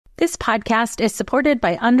This podcast is supported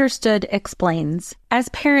by Understood Explains. As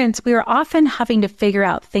parents, we are often having to figure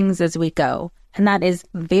out things as we go, and that is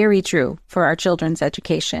very true for our children's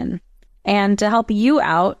education. And to help you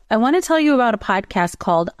out, I want to tell you about a podcast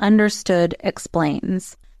called Understood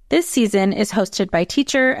Explains. This season is hosted by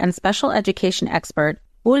teacher and special education expert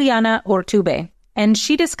Juliana Urtubey, and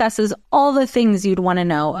she discusses all the things you'd want to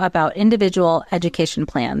know about individual education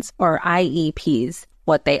plans, or IEPs,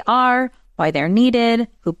 what they are, why they're needed,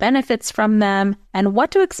 who benefits from them, and what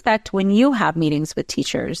to expect when you have meetings with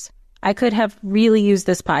teachers. I could have really used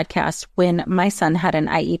this podcast when my son had an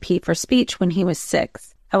IEP for speech when he was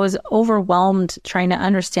 6. I was overwhelmed trying to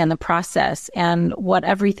understand the process and what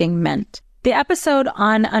everything meant. The episode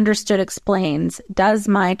on Understood Explains, Does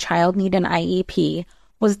My Child Need an IEP?,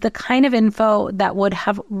 was the kind of info that would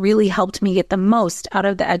have really helped me get the most out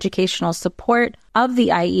of the educational support of the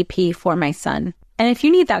IEP for my son. And if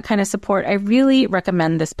you need that kind of support, I really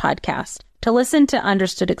recommend this podcast. To listen to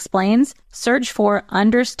Understood Explains, search for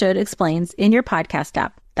Understood Explains in your podcast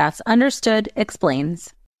app. That's Understood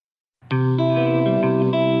Explains.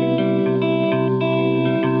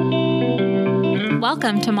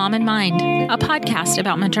 Welcome to Mom in Mind, a podcast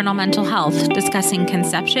about maternal mental health, discussing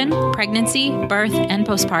conception, pregnancy, birth, and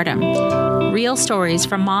postpartum. Real stories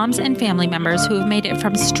from moms and family members who have made it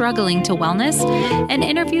from struggling to wellness, and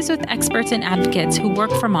interviews with experts and advocates who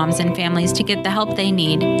work for moms and families to get the help they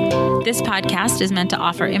need. This podcast is meant to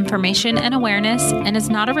offer information and awareness and is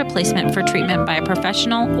not a replacement for treatment by a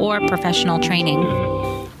professional or professional training.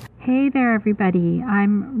 Hey there, everybody.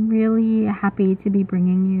 I'm really happy to be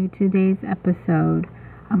bringing you today's episode.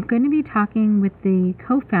 I'm going to be talking with the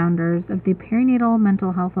co-founders of the Perinatal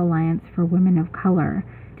Mental Health Alliance for Women of Color,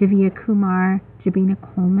 Divya Kumar, Jabina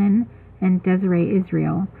Coleman, and Desiree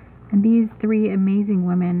Israel. And these three amazing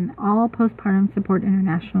women, all Postpartum Support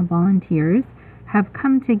International volunteers, have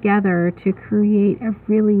come together to create a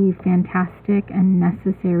really fantastic and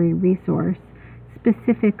necessary resource,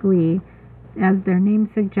 specifically, as their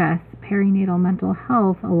name suggests, Perinatal Mental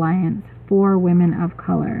Health Alliance for Women of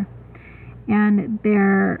Color. And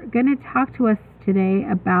they're going to talk to us today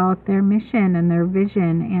about their mission and their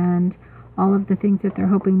vision and all of the things that they're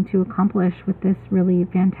hoping to accomplish with this really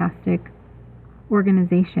fantastic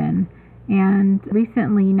organization. And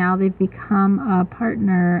recently now they've become a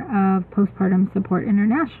partner of Postpartum Support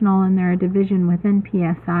International, and they're a division within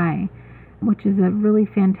PSI, which is a really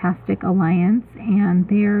fantastic alliance, and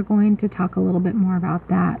they're going to talk a little bit more about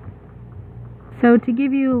that. So to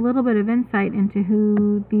give you a little bit of insight into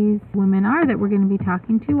who these women are that we're going to be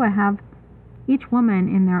talking to, I have each woman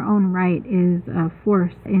in their own right is a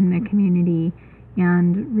force in the community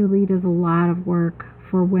and really does a lot of work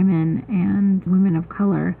for women and women of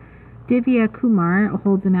color. Divya Kumar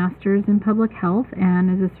holds a master's in public health and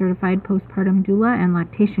is a certified postpartum doula and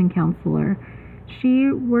lactation counselor.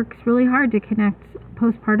 She works really hard to connect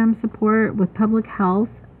postpartum support with public health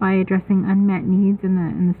by addressing unmet needs in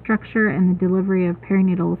the structure and the delivery of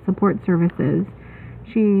perinatal support services.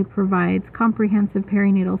 She provides comprehensive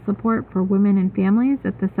perinatal support for women and families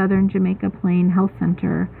at the Southern Jamaica Plain Health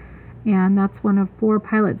Center, and that's one of 4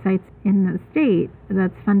 pilot sites in the state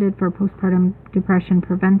that's funded for postpartum depression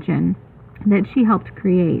prevention that she helped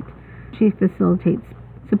create. She facilitates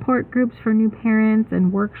support groups for new parents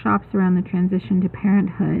and workshops around the transition to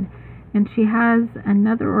parenthood. And she has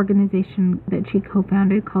another organization that she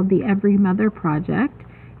co-founded called the Every Mother Project,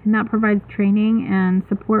 and that provides training and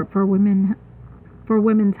support for women's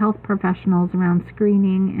health professionals around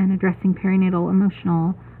screening and addressing perinatal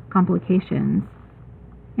emotional complications.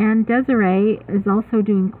 And Desiree is also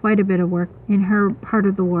doing quite a bit of work in her part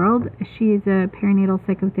of the world. She is a perinatal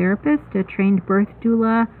psychotherapist, a trained birth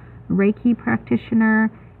doula, Reiki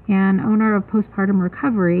practitioner, and owner of Postpartum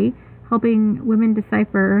Recovery, helping women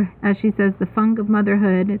decipher, as she says, the funk of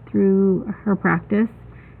motherhood through her practice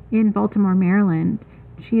in Baltimore, Maryland.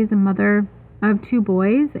 She is a mother of 2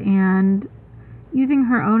 boys, and using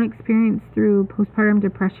her own experience through postpartum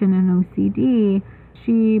depression and OCD,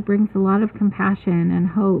 she brings a lot of compassion and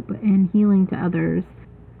hope and healing to others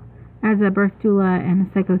as a birth doula and a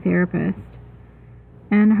psychotherapist.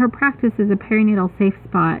 And her practice is a perinatal safe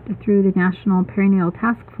spot through the National Perinatal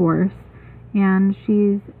Task Force, and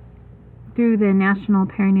she's through the National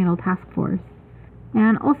Perinatal Task Force.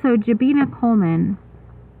 And also, Jabina Coleman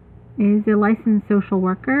is a licensed social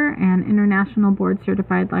worker and international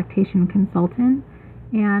board-certified lactation consultant,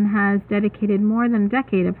 and has dedicated more than a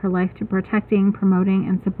decade of her life to protecting, promoting,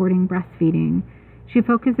 and supporting breastfeeding. She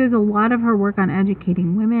focuses a lot of her work on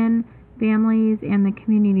educating women, families, and the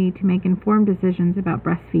community to make informed decisions about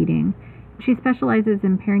breastfeeding. She specializes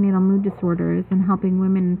in perinatal mood disorders and helping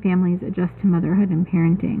women and families adjust to motherhood and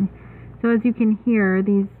parenting. So as you can hear,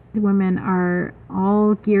 these women are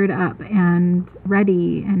all geared up and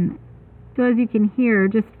ready. And so as you can hear,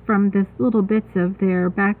 just from this little bits of their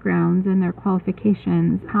backgrounds and their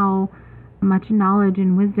qualifications, how much knowledge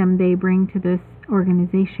and wisdom they bring to this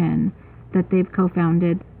organization that they've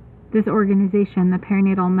co-founded. This organization, the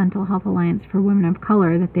Perinatal Mental Health Alliance for Women of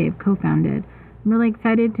Color, that they've co-founded. I'm really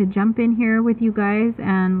excited to jump in here with you guys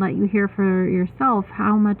and let you hear for yourself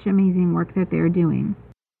how much amazing work that they're doing.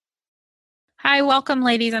 Hi, welcome,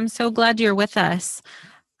 ladies. I'm so glad you're with us.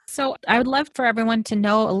 So I would love for everyone to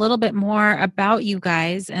know a little bit more about you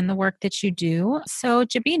guys and the work that you do. So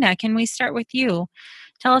Jabina, can we start with you?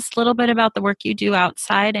 Tell us a little bit about the work you do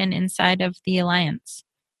outside and inside of the Alliance.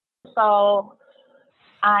 So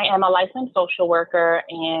I am a licensed social worker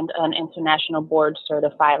and an international board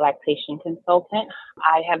certified lactation consultant.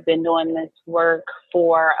 I have been doing this work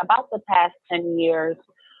for about the past 10 years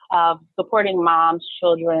of supporting moms,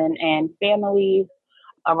 children, and families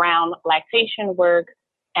around lactation work,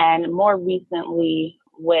 and more recently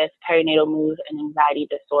with perinatal mood and anxiety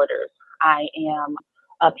disorders. I am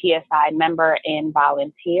a PSI member and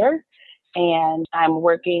volunteer, and I'm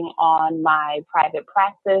working on my private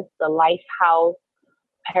practice, the Lifehouse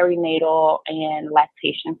perinatal and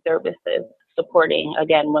lactation services, supporting,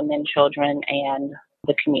 again, women, children, and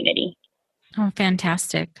the community. Oh,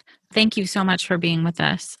 fantastic. Thank you so much for being with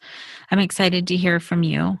us. I'm excited to hear from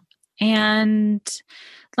you. And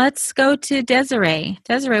let's go to Desiree.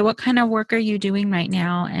 Desiree, what kind of work are you doing right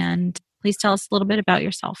now? And please tell us a little bit about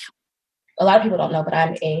yourself. A lot of people don't know, but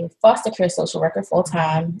I'm a foster care social worker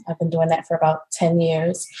full-time. I've been doing that for about 10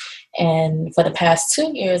 years. And for the past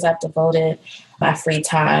 2 years, I've devoted my free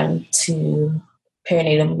time to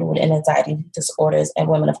perinatal mood and anxiety disorders and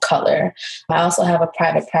women of color. I also have a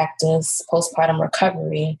private practice, postpartum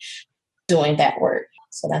recovery, doing that work.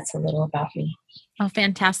 So that's a little about me. Oh,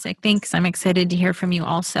 fantastic. Thanks. I'm excited to hear from you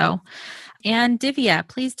also. And Divya,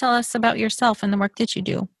 please tell us about yourself and the work that you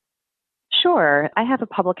do. Sure. I have a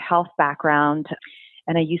public health background,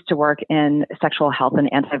 and I used to work in sexual health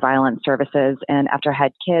and anti-violence services. And after I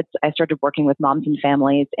had kids, I started working with moms and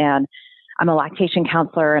families, and I'm a lactation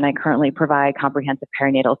counselor, and I currently provide comprehensive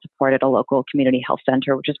perinatal support at a local community health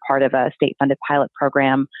center, which is part of a state-funded pilot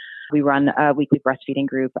program. We run a weekly breastfeeding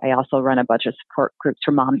group. I also run a bunch of support groups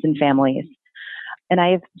for moms and families. And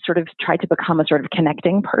I've sort of tried to become a sort of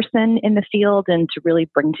connecting person in the field and to really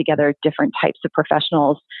bring together different types of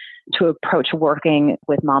professionals to approach working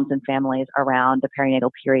with moms and families around the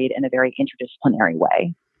perinatal period in a very interdisciplinary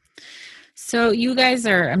way. So you guys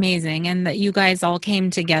are amazing, and that you guys all came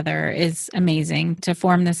together is amazing to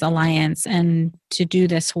form this alliance and to do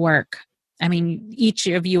this work. I mean, each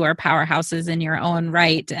of you are powerhouses in your own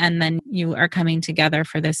right, and then you are coming together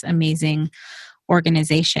for this amazing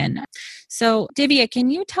organization. So Divya, can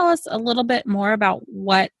you tell us a little bit more about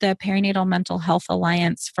what the Perinatal Mental Health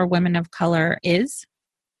Alliance for Women of Color is?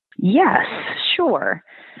 Yes, sure.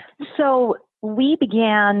 So we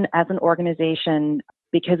began as an organization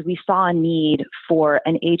because we saw a need for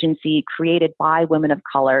an agency created by women of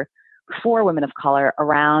color for women of color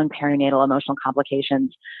around perinatal emotional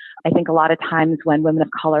complications. I think a lot of times when women of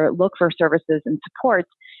color look for services and supports,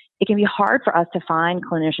 it can be hard for us to find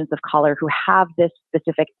clinicians of color who have this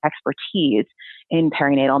specific expertise in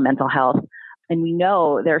perinatal mental health. And we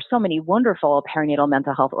know there are so many wonderful perinatal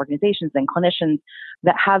mental health organizations and clinicians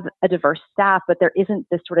that have a diverse staff, but there isn't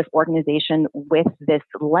this sort of organization with this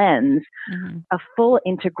lens, a full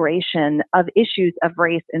integration of issues of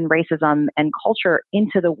race and racism and culture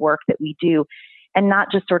into the work that we do, and not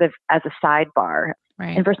just sort of as a sidebar.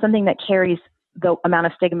 Right. And for something that carries the amount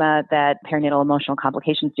of stigma that perinatal emotional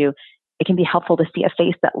complications do, it can be helpful to see a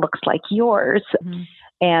face that looks like yours.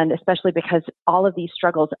 And especially because all of these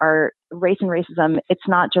struggles are race and racism. It's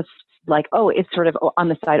not just like, oh, it's sort of on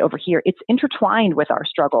the side over here. It's intertwined with our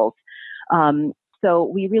struggles.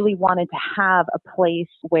 So we really wanted to have a place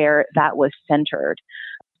where that was centered.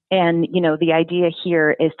 And, you know, the idea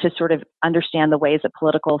here is to sort of understand the ways that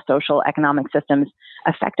political, social, economic systems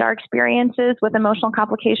affect our experiences with emotional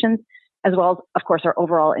complications, as well as, of course, our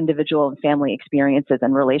overall individual and family experiences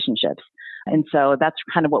and relationships. And so that's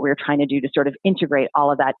kind of what we were trying to do, to sort of integrate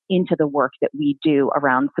all of that into the work that we do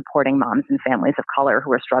around supporting moms and families of color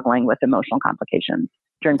who are struggling with emotional complications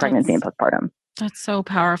during pregnancy and postpartum. That's so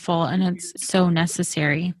powerful, and it's so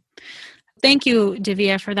necessary. Thank you,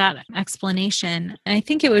 Divya, for that explanation. And I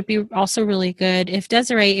think it would be also really good if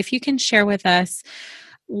Desiree, if you can share with us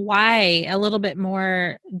why, a little bit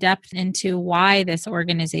more depth into why this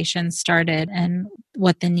organization started and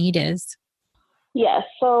what the need is. Yes.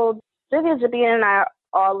 So Divya, Jabin, and I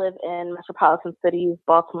all live in metropolitan cities,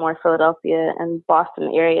 Baltimore, Philadelphia, and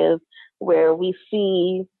Boston areas, where we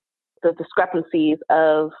see the discrepancies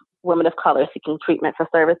of women of color seeking treatment for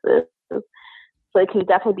services. So it can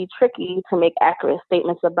definitely be tricky to make accurate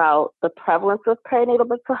statements about the prevalence of perinatal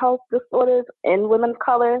mental health disorders in women of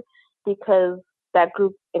color, because that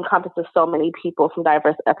group encompasses so many people from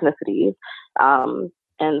diverse ethnicities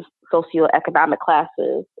and socioeconomic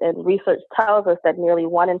classes. And research tells us that nearly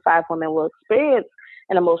 1 in 5 women will experience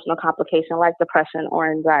an emotional complication like depression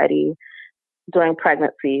or anxiety during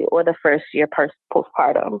pregnancy or the first year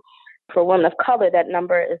postpartum. For women of color, that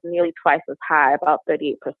number is nearly twice as high, about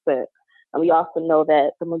 38%. And we also know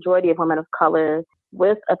that the majority of women of color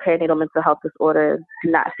with a perinatal mental health disorder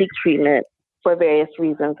do not seek treatment for various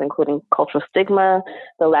reasons, including cultural stigma,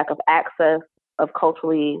 the lack of access of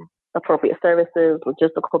culturally appropriate services,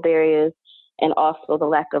 logistical barriers, and also the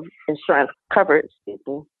lack of insurance coverage.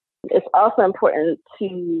 It's also important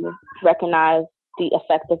to recognize the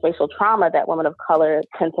effect of racial trauma that women of color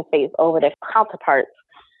tend to face over their counterparts,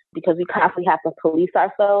 because we constantly have to police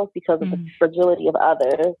ourselves because of the fragility of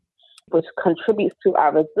others, which contributes to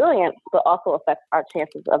our resilience, but also affects our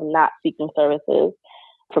chances of not seeking services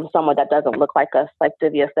from someone that doesn't look like us, like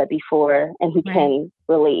Divya said before, and who can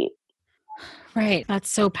relate. Right. That's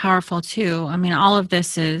so powerful too. I mean, all of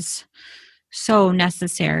this is so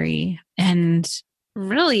necessary. And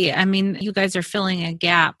really, I mean, you guys are filling a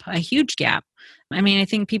gap, a huge gap. I mean, I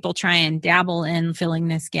think people try and dabble in filling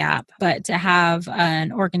this gap, but to have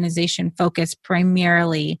an organization focused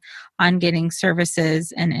primarily on getting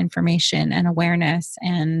services and information and awareness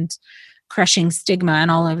and crushing stigma and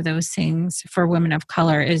all of those things for women of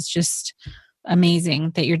color is just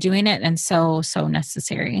amazing that you're doing it, and so, so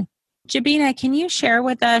necessary. Jabina, can you share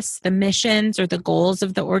with us the missions or the goals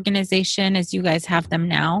of the organization as you guys have them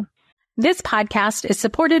now? This podcast is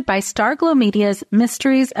supported by Starglow Media's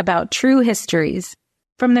Mysteries About True Histories.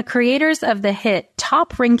 From the creators of the hit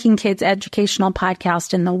top-ranking kids educational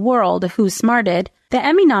podcast in the world, Who Smarted, the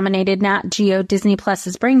Emmy-nominated Nat Geo Disney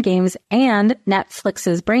Plus's Brain Games, and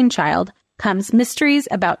Netflix's Brainchild, comes Mysteries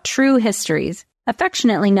About True Histories,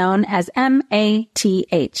 affectionately known as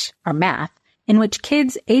MATH, or math, in which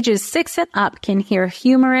kids ages 6 and up can hear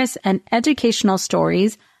humorous and educational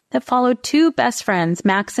stories that follow 2 best friends,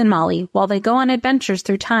 Max and Molly, while they go on adventures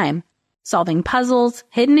through time, solving puzzles,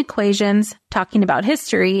 hidden equations, talking about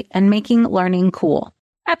history, and making learning cool.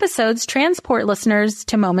 Episodes transport listeners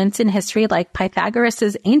to moments in history like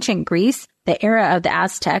Pythagoras' ancient Greece, the era of the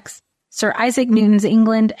Aztecs, Sir Isaac Newton's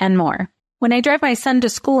England, and more. When I drive my son to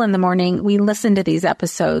school in the morning, we listen to these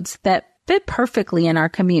episodes that fit perfectly in our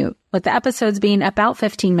commute, with the episodes being about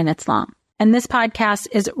 15 minutes long. And this podcast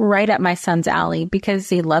is right up my son's alley because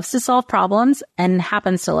he loves to solve problems and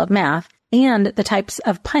happens to love math and the types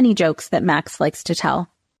of punny jokes that Max likes to tell.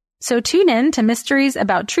 So tune in to Mysteries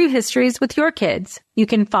About True Histories with your kids. You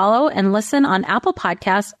can follow and listen on Apple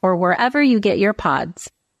Podcasts or wherever you get your pods.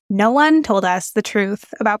 No one told us the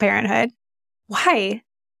truth about parenthood. Why?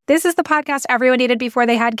 This is the podcast everyone needed before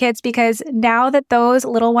they had kids, because now that those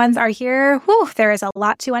little ones are here, there is a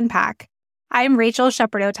lot to unpack. I'm Rachel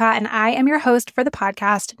Shepardota, and I am your host for the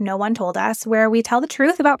podcast No One Told Us, where we tell the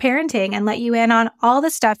truth about parenting and let you in on all the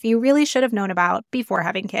stuff you really should have known about before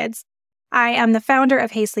having kids. I am the founder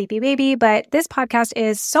of Hey Sleepy Baby, but this podcast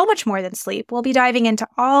is so much more than sleep. We'll be diving into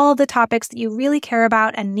all the topics that you really care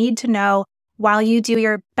about and need to know while you do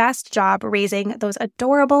your best job raising those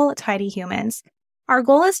adorable, tiny humans. Our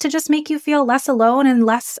goal is to just make you feel less alone and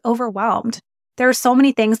less overwhelmed. There are so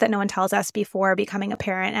many things that no one tells us before becoming a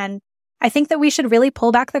parent, and I think that we should really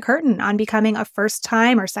pull back the curtain on becoming a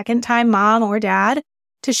first-time or second-time mom or dad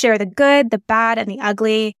to share the good, the bad, and the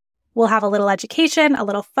ugly. We'll have a little education, a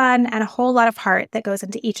little fun, and a whole lot of heart that goes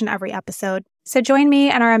into each and every episode. So join me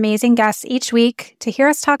and our amazing guests each week to hear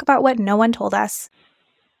us talk about what no one told us.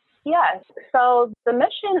 Yes. So the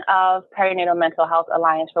mission of Perinatal Mental Health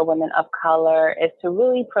Alliance for Women of Color is to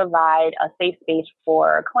really provide a safe space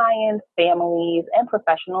for clients, families, and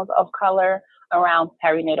professionals of color around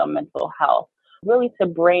perinatal mental health, really to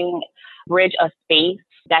bridge a space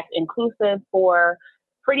that's inclusive for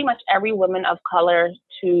pretty much every woman of color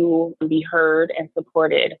to be heard and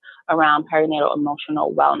supported around perinatal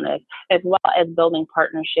emotional wellness, as well as building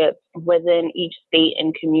partnerships within each state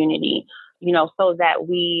and community, so that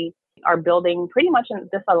we are building pretty much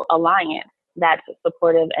this alliance that's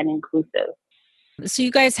supportive and inclusive. So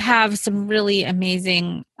you guys have some really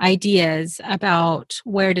amazing ideas about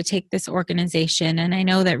where to take this organization. And I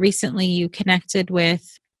know that recently you connected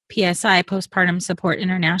with PSI, Postpartum Support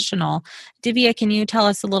International. Divya, can you tell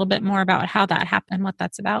us a little bit more about how that happened, what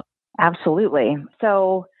that's about? Absolutely.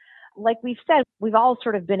 So like we've said, we've all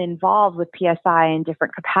sort of been involved with PSI in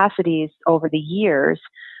different capacities over the years.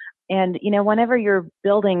 And, whenever you're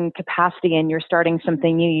building capacity and you're starting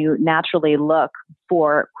something new, you naturally look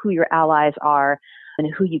for who your allies are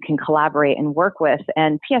and who you can collaborate and work with.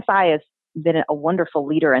 And PSI has been a wonderful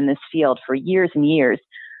leader in this field for years and years.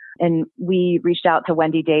 And we reached out to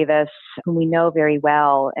Wendy Davis, whom we know very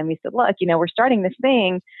well. And we said, look, we're starting this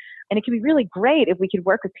thing and it could be really great if we could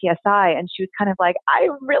work with PSI. And she was kind of like,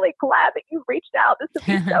 I'm really glad that you reached out. This would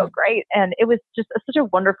be so great. And it was just such a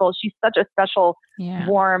wonderful, she's such a special,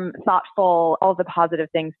 warm, thoughtful, all the positive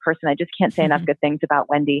things person. I just can't say enough good things about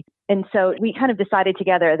Wendy. And so we kind of decided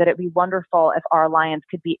together that it'd be wonderful if our alliance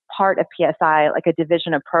could be part of PSI, like a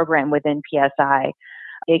division of program within PSI.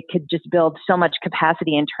 It could just build so much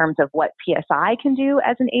capacity in terms of what PSI can do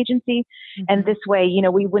as an agency. And this way,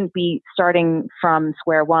 we wouldn't be starting from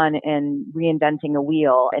square one and reinventing a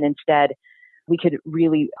wheel. And instead, we could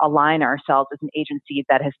really align ourselves as an agency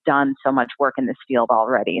that has done so much work in this field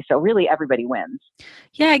already. So really, everybody wins.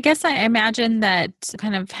 Yeah, I guess I imagine that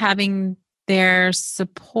kind of having their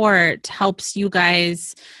support helps you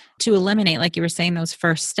guys to eliminate, like you were saying, those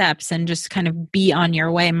first steps and just kind of be on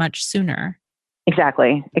your way much sooner.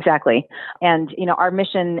 Exactly. And, our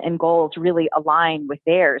mission and goals really align with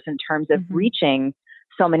theirs in terms of reaching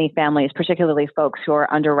so many families, particularly folks who are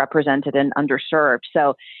underrepresented and underserved.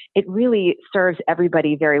 So it really serves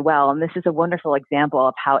everybody very well. And this is a wonderful example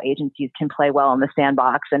of how agencies can play well in the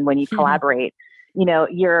sandbox. And when you collaborate,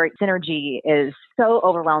 your synergy is so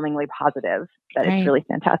overwhelmingly positive that it's really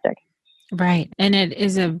fantastic. Right. And it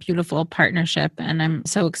is a beautiful partnership. And I'm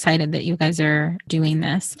so excited that you guys are doing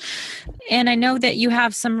this. And I know that you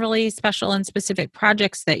have some really special and specific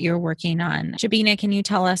projects that you're working on. Jabina, can you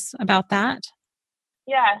tell us about that?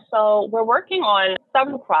 Yeah, so we're working on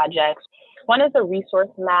several projects. One is a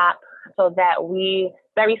resource map so that we,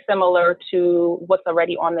 very similar to what's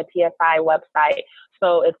already on the PSI website.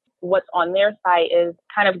 So it's what's on their site is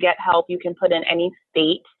kind of get help. You can put in any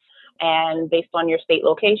state. And based on your state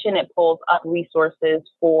location, it pulls up resources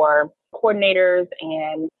for coordinators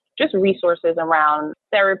and just resources around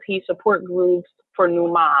therapy, support groups for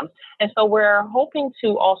new moms. And so we're hoping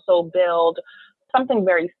to also build something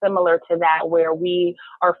very similar to that, where we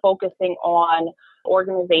are focusing on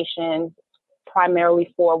organizations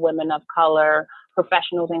primarily for women of color,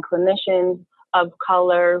 professionals and clinicians of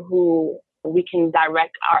color who we can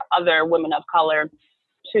direct our other women of color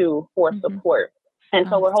to for support. And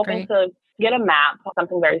so we're hoping to get a map,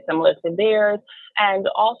 something very similar to theirs. And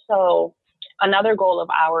also another goal of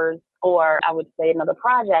ours, or I would say another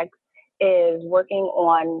project, is working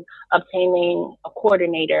on obtaining a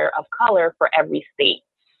coordinator of color for every state.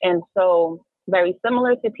 And so very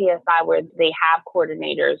similar to PSI, where they have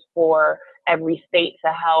coordinators for every state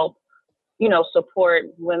to help support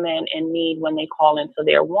women in need when they call into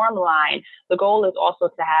their warm line. The goal is also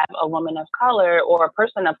to have a woman of color or a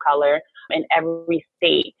person of color in every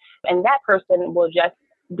state. And that person will just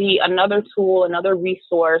be another tool, another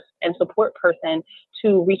resource and support person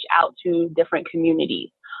to reach out to different communities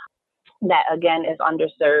that, again, is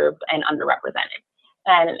underserved and underrepresented.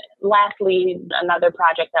 And lastly, another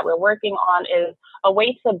project that we're working on is a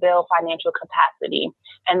way to build financial capacity.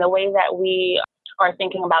 And the way that we are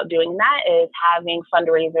thinking about doing that is having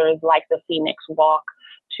fundraisers like the Phoenix Walk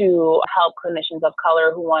to help clinicians of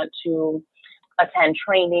color who want to attend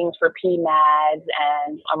trainings for PMADs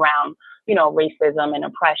and around, racism and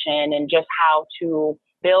oppression, and just how to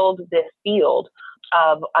build this field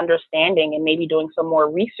of understanding and maybe doing some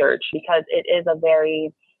more research, because it is a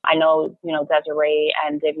very, I know, Desiree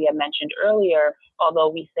and Divya mentioned earlier, although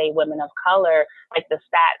we say women of color, like the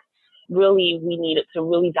stats, really, we needed to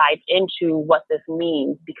really dive into what this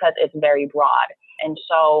means because it's very broad. And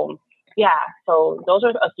so, so those are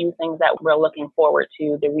a few things that we're looking forward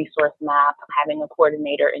to: the resource map, having a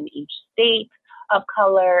coordinator in each state of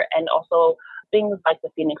color, and also things like the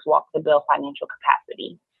Phoenix Walk to build financial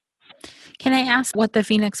capacity. Can I ask what the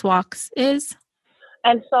Phoenix Walks is?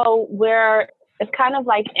 And so it's kind of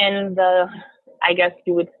like in the, I guess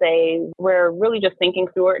you would say, we're really just thinking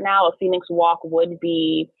through it now. A Phoenix Walk would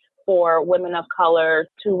be for women of color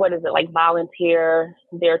to, volunteer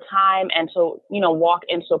their time and to, walk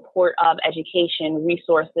in support of education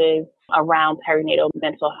resources around perinatal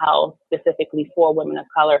mental health, specifically for women of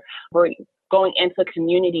color. We're going into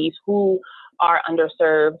communities who are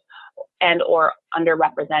underserved and or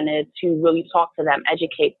underrepresented to really talk to them,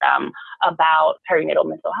 educate them about perinatal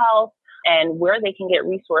mental health and where they can get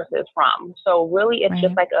resources from. So really it's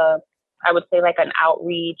just like an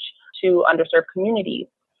outreach to underserved communities.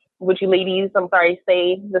 Would you ladies,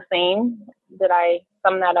 say the same? Did I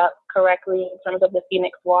sum that up correctly in terms of the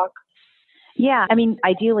Phoenix Walk? Yeah, I mean,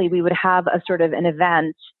 ideally, we would have a sort of an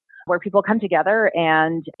event where people come together,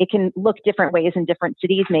 and it can look different ways in different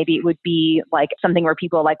cities. Maybe it would be like something where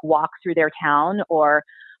people like walk through their town or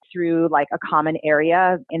through like a common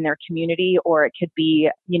area in their community, or it could be,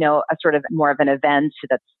 a sort of more of an event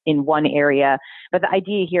that's in one area. But the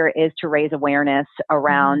idea here is to raise awareness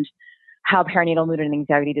around how perinatal mood and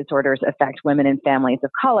anxiety disorders affect women and families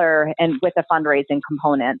of color, and with a fundraising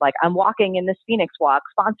component. Like, I'm walking in this Phoenix Walk,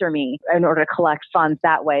 sponsor me, in order to collect funds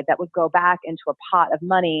that way that would go back into a pot of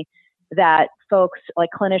money that folks like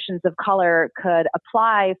clinicians of color could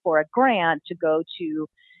apply for a grant to go to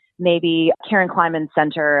maybe Karen Kleinman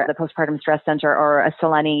Center, the Postpartum Stress Center, or a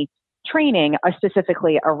Selene training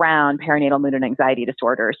specifically around perinatal mood and anxiety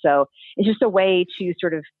disorder. So it's just a way to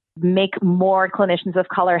sort of make more clinicians of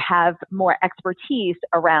color have more expertise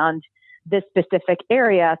around this specific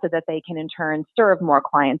area so that they can in turn serve more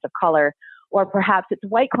clients of color. Or perhaps it's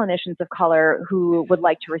white clinicians of color who would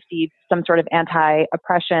like to receive some sort of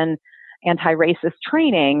anti-oppression, anti-racist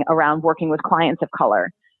training around working with clients of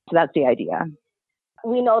color. So that's the idea.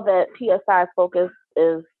 We know that PSI's focus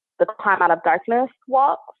is the Climb Out of Darkness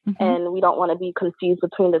walk, and we don't want to be confused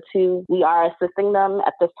between the two. We are assisting them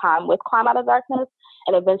at this time with Climb Out of Darkness,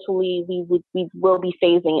 and eventually we will be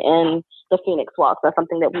phasing in the Phoenix Walk. That's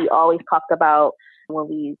something that we always talked about when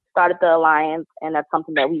we started the Alliance, and that's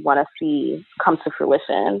something that we want to see come to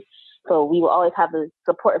fruition. So we will always have the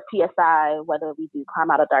support of PSI, whether we do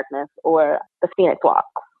Climb Out of Darkness or the Phoenix Walk.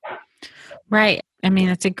 Right. I mean,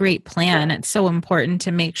 it's a great plan. It's so important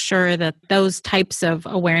to make sure that those types of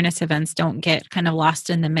awareness events don't get kind of lost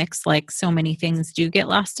in the mix, like so many things do get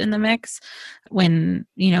lost in the mix when,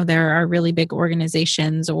 there are really big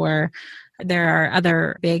organizations or there are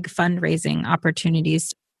other big fundraising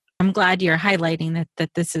opportunities. I'm glad you're highlighting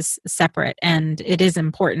that this is separate, and it is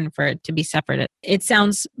important for it to be separate. It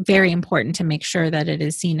sounds very important to make sure that it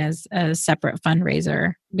is seen as a separate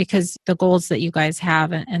fundraiser, because the goals that you guys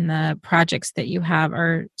have and the projects that you have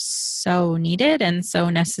are so needed and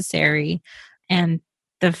so necessary, and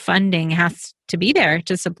the funding has to be there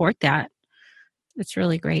to support that. It's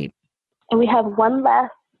really great. And we have one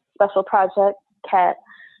last special project, Kat,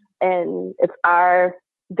 and it's our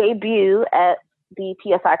debut at the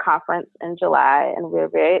PSI conference in July, and we're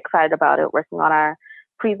very excited about it, working on our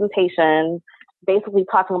presentation, basically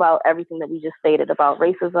talking about everything that we just stated about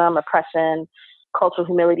racism, oppression, cultural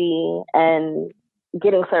humility, and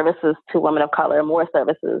getting services to women of color, more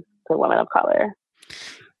services to women of color.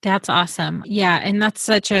 That's awesome. Yeah, and that's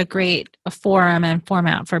such a great forum and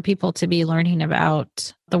format for people to be learning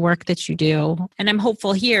about the work that you do. And I'm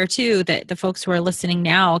hopeful here, too, that the folks who are listening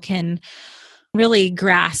now can really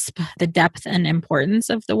grasp the depth and importance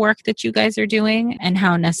of the work that you guys are doing and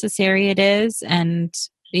how necessary it is. And,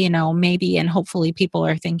 maybe and hopefully people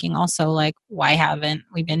are thinking also like, why haven't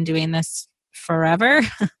we been doing this forever?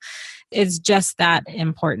 It's just that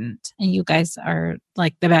important. And you guys are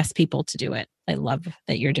like the best people to do it. I love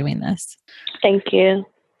that you're doing this. Thank you.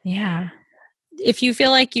 Yeah. If you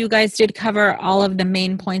feel like you guys did cover all of the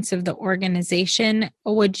main points of the organization,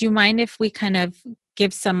 would you mind if we kind of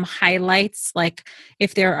give some highlights, like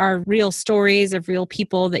if there are real stories of real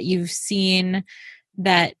people that you've seen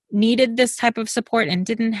that needed this type of support and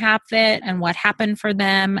didn't have it, and what happened for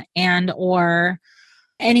them, and or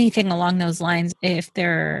anything along those lines? Does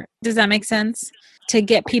that make sense? To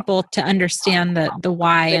get people to understand the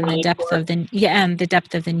why and the depth of the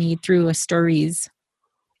depth of the need through a stories.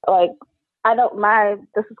 Like,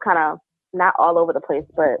 this is kind of not all over the place,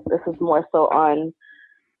 but this is more so on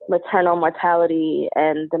maternal mortality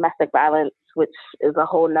and domestic violence, which is a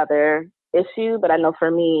whole nother issue. But I know for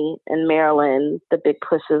me in Maryland, the big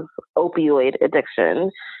push is opioid addiction,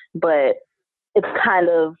 but it's kind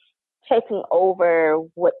of taking over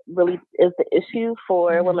what really is the issue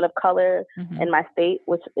for women of color in my state,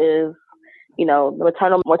 which is, the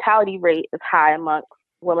maternal mortality rate is high amongst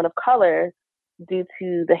women of color due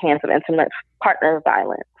to the hands of intimate partner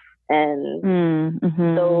violence. And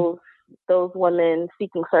those women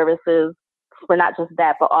seeking services for not just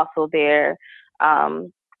that, but also their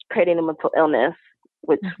perinatal mental illness,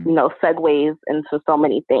 which, segues into so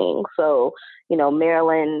many things. So,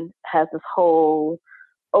 Maryland has this whole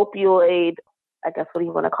opioid, I guess, what do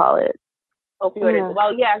you want to call it? Opioid,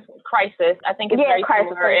 crisis. I think it's very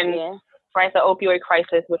similar in the opioid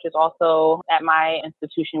crisis, which is also at my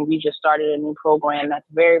institution. We just started a new program that's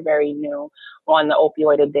very, very new on the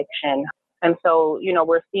opioid addiction. And so,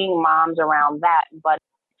 we're seeing moms around that. But,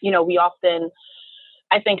 we often,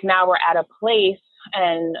 I think now we're at a place,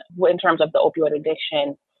 and in terms of the opioid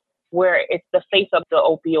addiction, where it's the face of the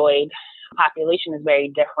opioid population is very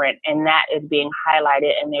different, and that is being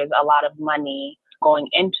highlighted, and there's a lot of money going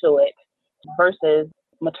into it versus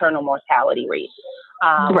maternal mortality rate,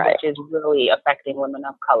 which is really affecting women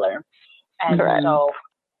of color. And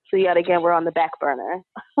so yet again, we're on the back burner.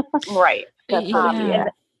 Right. And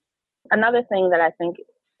another thing that I think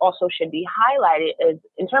also should be highlighted is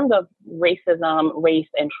in terms of racism, race,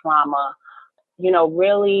 and trauma,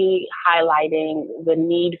 really highlighting the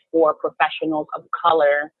need for professionals of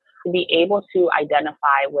color to be able to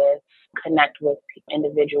identify with, connect with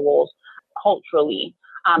individuals culturally,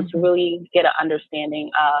 to really get an understanding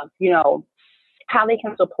of, how they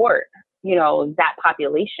can support, that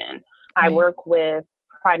population. I work with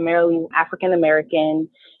primarily African American,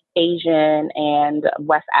 Asian, and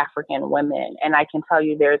West African women. And I can tell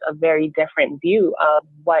you there's a very different view of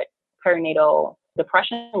what perinatal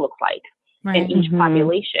depression looks like in each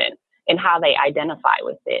population and how they identify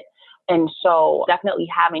with it. And so definitely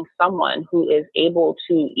having someone who is able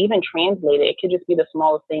to even translate it could just be the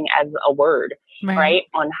smallest thing as a word, right?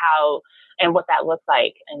 On how and what that looks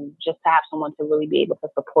like. And just to have someone to really be able to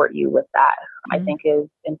support you with that, I think is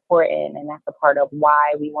important. And that's a part of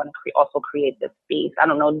why we want to also create this space. I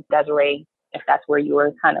don't know, Desiree, if that's where you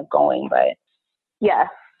were kind of going, but yeah.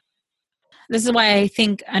 This is why I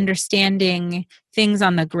think understanding things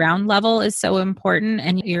on the ground level is so important.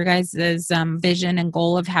 And your guys' vision and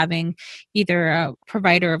goal of having either a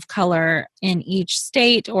provider of color in each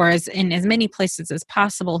state or in as many places as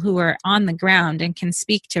possible who are on the ground and can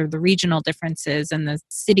speak to the regional differences and the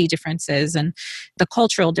city differences and the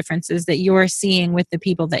cultural differences that you're seeing with the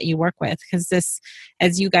people that you work with. Because this,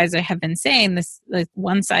 as you guys have been saying, this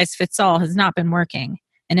one size fits all has not been working,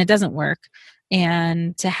 and it doesn't work.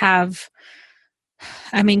 And to have,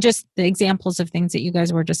 just the examples of things that you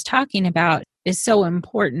guys were just talking about is so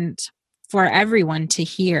important for everyone to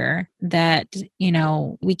hear that,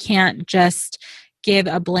 we can't just give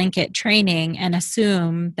a blanket training and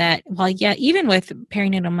assume that, even with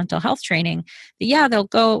perinatal mental health training, they'll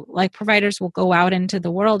go, providers will go out into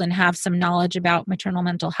the world and have some knowledge about maternal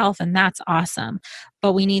mental health, and that's awesome.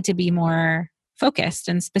 But we need to be more focused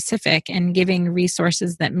and specific and giving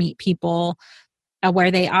resources that meet people where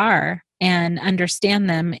they are and understand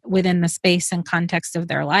them within the space and context of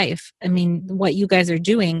their life. What you guys are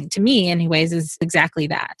doing, to me anyways, is exactly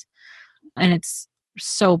that. And it's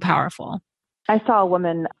so powerful. I saw a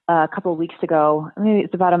woman a couple of weeks ago, maybe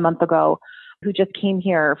it's about a month ago, who just came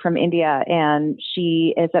here from India, and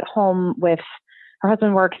she is at home with her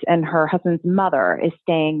husband works, and her husband's mother is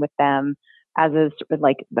staying with them, as is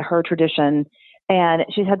her tradition. And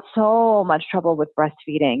she's had so much trouble with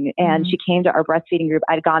breastfeeding. And she came to our breastfeeding group.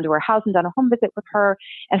 I'd gone to her house and done a home visit with her.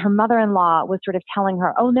 And her mother-in-law was sort of telling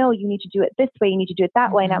her, oh, no, you need to do it this way. You need to do it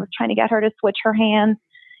that way. And I was trying to get her to switch her hands,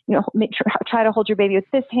 try to hold your baby with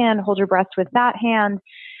this hand, hold your breast with that hand.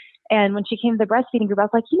 And when she came to the breastfeeding group, I was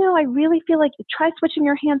like, I really feel like try switching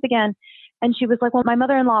your hands again. And she was like, well, my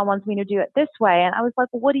mother-in-law wants me to do it this way. And I was like,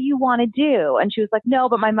 well, what do you want to do? And she was like, no,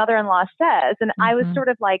 but my mother-in-law says. And I was sort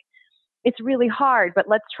of like, it's really hard, but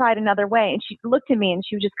let's try it another way. And she looked at me and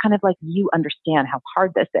she was just kind of like, you understand how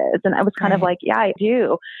hard this is. And I was kind of like, yeah, I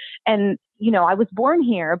do. And, I was born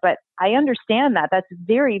here, but I understand that. That's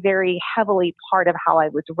very, very heavily part of how I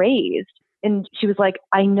was raised. And she was like,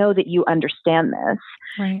 I know that you understand this.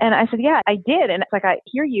 Right. And I said, yeah, I did. And it's like, I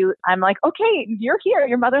hear you. I'm like, okay, you're here.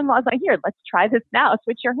 Your mother-in-law's not here. Let's try this now.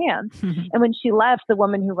 Switch your hands. And when she left, the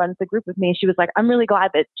woman who runs the group with me, she was like, I'm really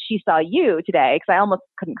glad that she saw you today, because I almost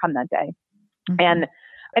couldn't come that day. And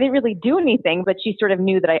I didn't really do anything, but she sort of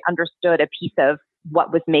knew that I understood a piece of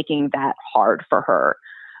what was making that hard for her.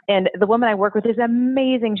 And the woman I work with is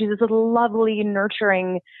amazing. She's this lovely,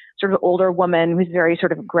 nurturing, sort of older woman who's very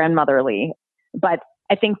sort of grandmotherly. But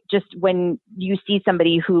I think just when you see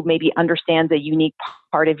somebody who maybe understands a unique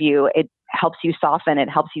part of you, it helps you soften. It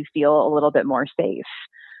helps you feel a little bit more safe.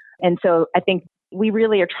 And so I think we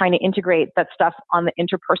really are trying to integrate that stuff on the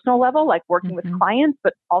interpersonal level, like working with clients,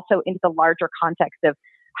 but also into the larger context of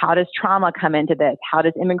how does trauma come into this? How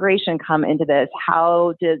does immigration come into this?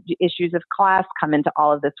 How do issues of class come into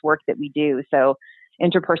all of this work that we do? So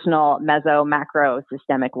interpersonal, meso, macro,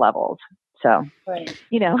 systemic levels. So, right.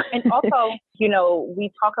 And also,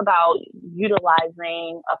 we talk about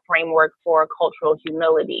utilizing a framework for cultural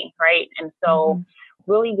humility, right? And so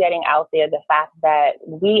really getting out there the fact that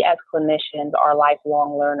we as clinicians are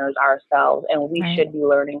lifelong learners ourselves, and we should be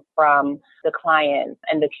learning from the clients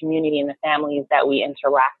and the community and the families that we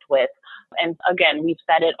interact with. And again, we've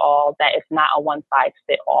said it all, that it's not a one size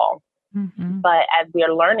fit all. But as we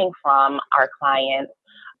are learning from our clients,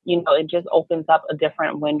 it just opens up a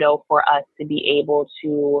different window for us to be able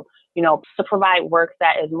to to provide work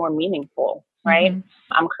that is more meaningful, right?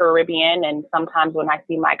 Mm-hmm. I'm Caribbean, and sometimes when I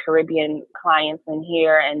see my Caribbean clients in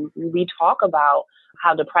here and we talk about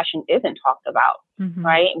how depression isn't talked about, mm-hmm.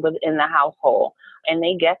 right, within the household, and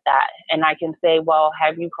they get that. And I can say, well,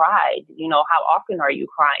 have you cried? How often are you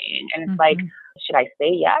crying? And it's mm-hmm. like, should I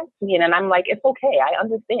say yes? And I'm like, it's okay. I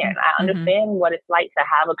understand. I understand mm-hmm. what it's like to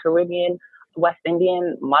have a Caribbean, West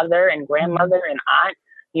Indian mother and grandmother mm-hmm. and aunt,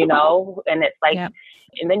 and it's like, yep.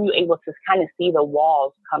 And then you're able to kind of see the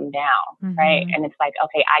walls come down, mm-hmm. right? And it's like,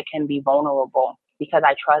 okay, I can be vulnerable because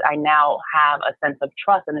I now have a sense of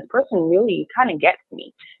trust, and this person really kind of gets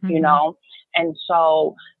me, mm-hmm. And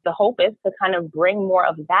so the hope is to kind of bring more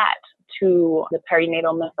of that to the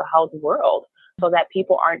perinatal mental health world so that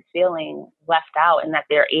people aren't feeling left out and that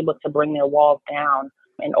they're able to bring their walls down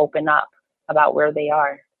and open up about where they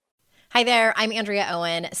are. Hi there, I'm Andrea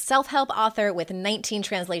Owen, self-help author with 19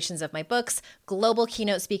 translations of my books, global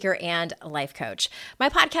keynote speaker, and life coach. My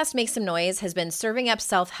podcast, Make Some Noise, has been serving up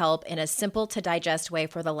self-help in a simple-to-digest way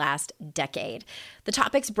for the last decade. The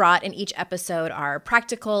topics brought in each episode are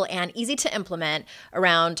practical and easy to implement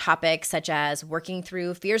around topics such as working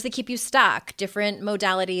through fears that keep you stuck, different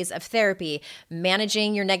modalities of therapy,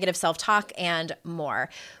 managing your negative self-talk, and more.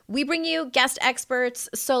 We bring you guest experts,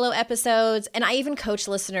 solo episodes, and I even coach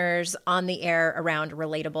listeners on the air around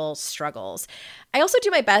relatable struggles. I also do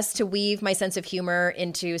my best to weave my sense of humor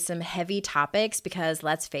into some heavy topics because,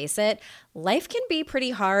 let's face it, life can be pretty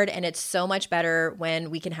hard, and it's so much better when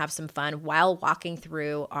we can have some fun while walking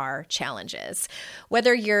through our challenges.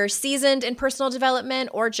 Whether you're seasoned in personal development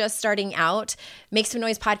or just starting out, Make Some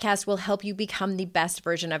Noise podcast will help you become the best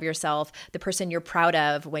version of yourself, the person you're proud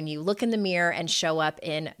of when you look in the mirror and show up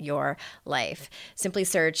in your life. Simply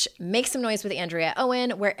search Make Some Noise with Andrea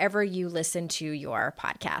Owen wherever you listen to your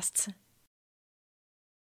podcasts.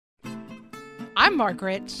 I'm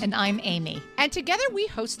Margaret. And I'm Amy. And together we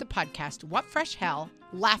host the podcast, What Fresh Hell?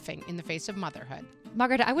 Laughing in the Face of Motherhood.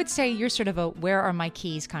 Margaret, I would say you're sort of a where are my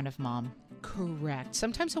keys kind of mom. Correct.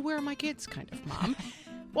 Sometimes a where are my kids kind of mom.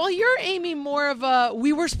 Well, you're, Amy, more of a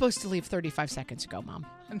we were supposed to leave 35 seconds ago, mom.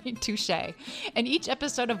 I mean, touche. In each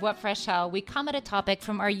episode of What Fresh Hell, we come at a topic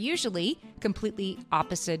from our usually completely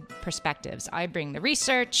opposite perspectives. I bring the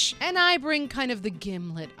research. And I bring kind of the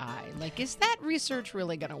gimlet eye. Like, is that research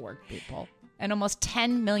really going to work, people? And almost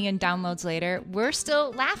 10 million downloads later, we're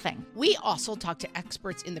still laughing. We also talk to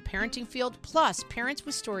experts in the parenting field, plus parents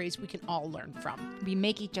with stories we can all learn from. We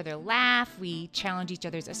make each other laugh, we challenge each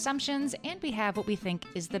other's assumptions, and we have what we think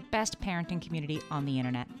is the best parenting community on the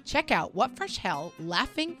internet. Check out What Fresh Hell?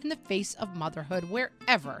 Laughing in the Face of Motherhood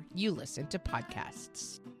wherever you listen to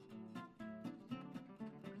podcasts.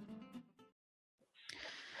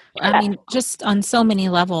 I mean, just on so many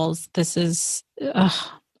levels, this is...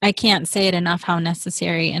 I can't say it enough how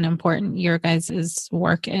necessary and important your guys'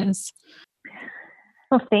 work is.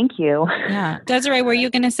 Well, thank you. Yeah. Desiree, were you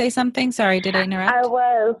going to say something? Sorry, did I interrupt? I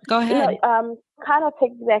was. Go ahead. Kind of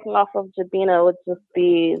piggybacking off of Jabina with just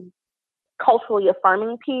the culturally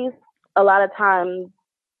affirming piece. A lot of times,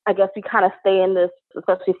 I guess you kind of stay in this,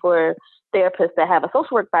 especially for therapists that have a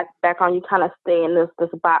social work background, you kind of stay in this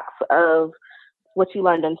box of what you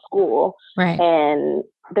learned in school. Right. And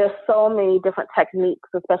there's so many different techniques,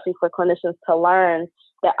 especially for clinicians to learn,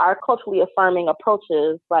 that are culturally affirming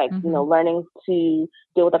approaches, like, mm-hmm. Learning to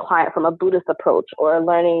deal with a client from a Buddhist approach, or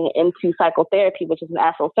learning into psychotherapy, which is an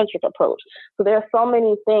Afrocentric approach. So there are so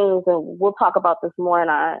many things, and we'll talk about this more in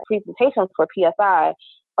our presentations for PSI,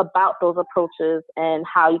 about those approaches and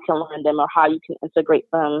how you can learn them or how you can integrate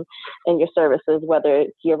them in your services, whether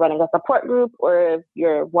you're running a support group or if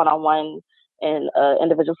you're one-on-one in an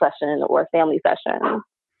individual session or family session.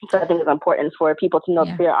 So I think it's important for people to know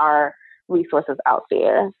that there are resources out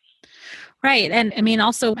there. Right. And I mean,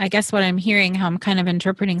 also, I guess what I'm hearing, how I'm kind of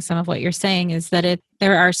interpreting some of what you're saying, is that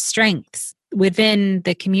there are strengths within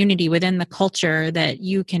the community, within the culture, that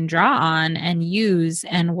you can draw on and use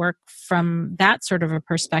and work from that sort of a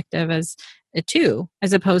perspective as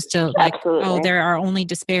opposed to like, Absolutely. Oh, there are only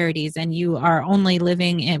disparities and you are only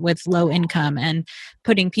living with low income, and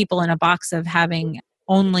putting people in a box of having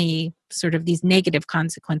only sort of these negative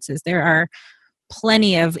consequences. There are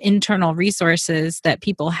plenty of internal resources that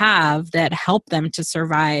people have that help them to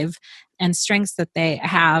survive, and strengths that they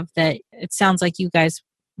have that it sounds like you guys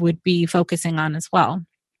would be focusing on as well.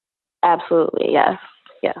 Absolutely. Yes.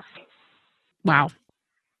 Yes. Wow.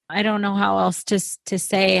 I don't know how else to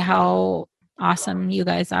say how awesome you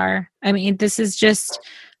guys are. I mean, this is just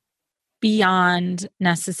beyond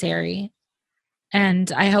necessary.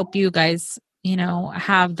 And I hope you guys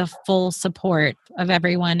have the full support of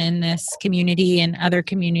everyone in this community and other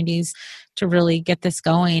communities to really get this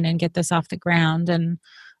going and get this off the ground. And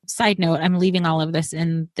side note, I'm leaving all of this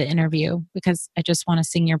in the interview because I just want to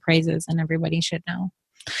sing your praises and everybody should know.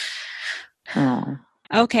 Oh.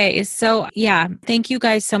 Okay. So thank you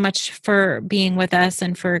guys so much for being with us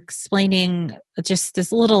and for explaining just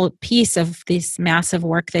this little piece of this massive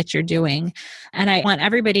work that you're doing. And I want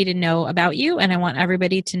everybody to know about you and I want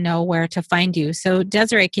everybody to know where to find you. So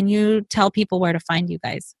Desiree, can you tell people where to find you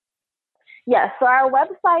guys? Yes. So our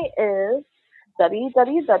website is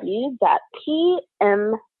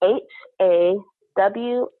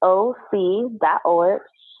www.pmhawoc.org.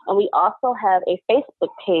 And we also have a Facebook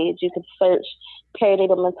page. You can search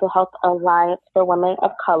Perinatal Mental Health Alliance for Women of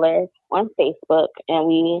Color on Facebook. And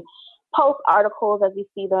we post articles as we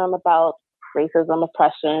see them about racism,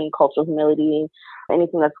 oppression, cultural humility,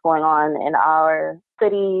 anything that's going on in our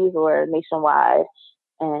cities or nationwide.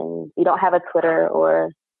 And we don't have a Twitter or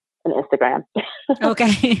an Instagram.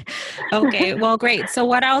 Okay. Well, great. So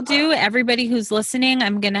what I'll do, everybody who's listening,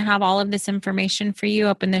 I'm going to have all of this information for you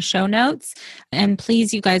up in the show notes. And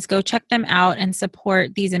please, you guys go check them out and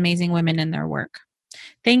support these amazing women in their work.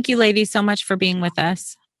 Thank you, ladies, so much for being with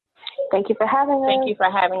us. Thank you for having us. Thank you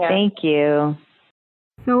for having us. Thank you.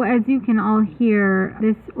 So as you can all hear,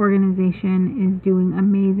 this organization is doing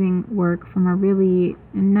amazing work from a really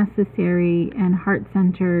necessary and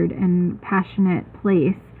heart-centered and passionate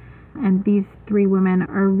place. And these three women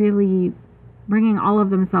are really bringing all of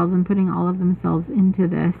themselves and putting all of themselves into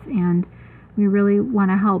this. And we really want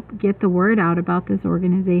to help get the word out about this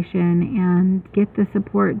organization and get the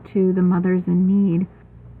support to the mothers in need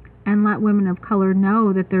and let women of color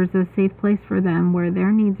know that there's a safe place for them where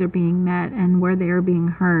their needs are being met and where they are being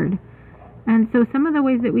heard. And so some of the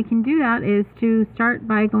ways that we can do that is to start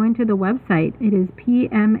by going to the website. It is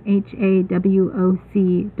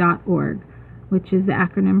pmhawoc.org. which is the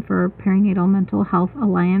acronym for Perinatal Mental Health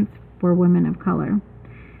Alliance for Women of Color.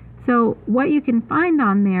 So what you can find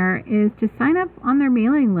on there is to sign up on their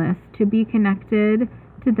mailing list to be connected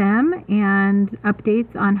to them and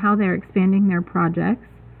updates on how they're expanding their projects.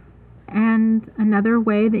 And another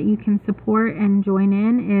way that you can support and join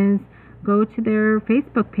in is go to their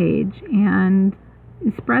Facebook page and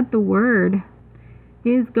spread the word.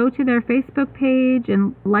 Is go to their Facebook page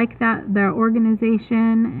and like their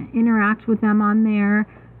organization, interact with them on there.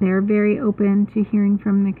 They're very open to hearing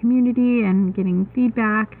from the community and getting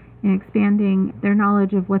feedback and expanding their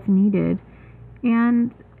knowledge of what's needed.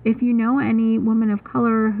 And if you know any woman of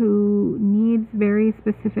color who needs very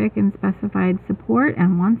specific and specified support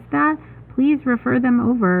and wants that, please refer them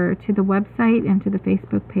over to the website and to the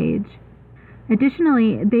Facebook page.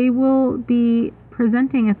 Additionally, they will be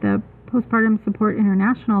presenting at the Postpartum Support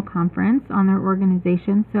International Conference on their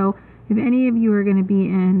organization. So if any of you are going to be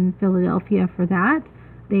in Philadelphia for that,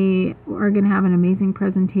 they are going to have an amazing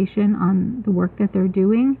presentation on the work that they're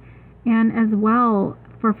doing. And as well,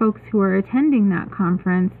 for folks who are attending that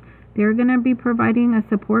conference, they're going to be providing a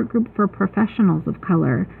support group for professionals of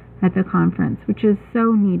color at the conference, which is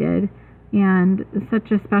so needed and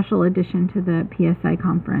such a special addition to the PSI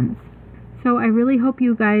conference. So I really hope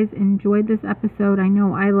you guys enjoyed this episode. I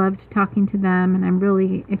know I loved talking to them, and I'm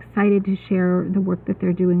really excited to share the work that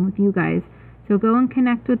they're doing with you guys. So go and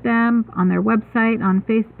connect with them on their website, on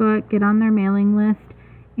Facebook, get on their mailing list,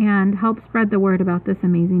 and help spread the word about this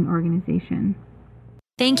amazing organization.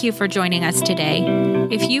 Thank you for joining us today.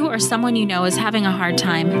 If you or someone you know is having a hard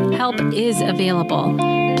time, help is available.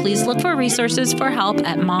 Please look for resources for help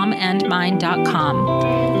at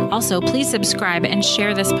momandmind.com. Also, please subscribe and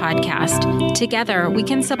share this podcast. Together, we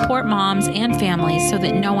can support moms and families so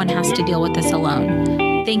that no one has to deal with this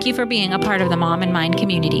alone. Thank you for being a part of the Mom and Mind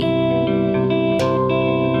community.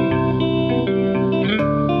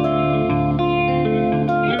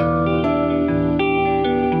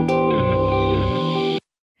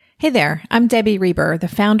 Hey there, I'm Debbie Reber, the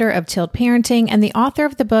founder of Tilt Parenting and the author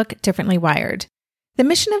of the book Differently Wired. The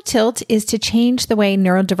mission of Tilt is to change the way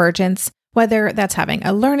neurodivergence, whether that's having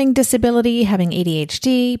a learning disability, having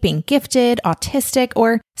ADHD, being gifted, autistic,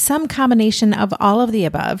 or some combination of all of the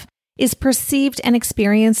above, is perceived and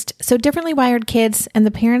experienced so differently wired kids and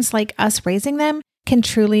the parents like us raising them can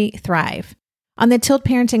truly thrive. On the Tilt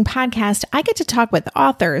Parenting podcast, I get to talk with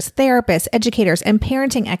authors, therapists, educators, and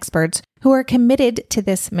parenting experts who are committed to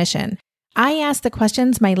this mission. I ask the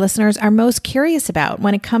questions my listeners are most curious about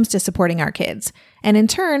when it comes to supporting our kids. And in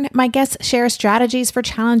turn, my guests share strategies for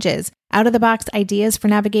challenges, out-of-the-box ideas for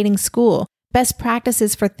navigating school, best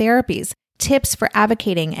practices for therapies, tips for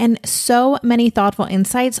advocating, and so many thoughtful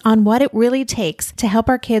insights on what it really takes to help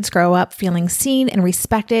our kids grow up feeling seen and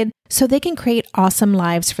respected so they can create awesome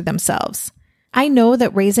lives for themselves. I know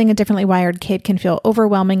that raising a differently wired kid can feel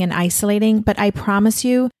overwhelming and isolating, but I promise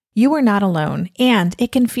you, you are not alone, and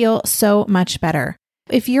it can feel so much better.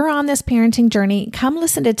 If you're on this parenting journey, come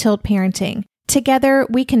listen to Tilt Parenting. Together,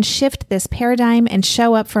 we can shift this paradigm and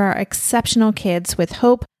show up for our exceptional kids with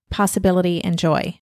hope, possibility, and joy.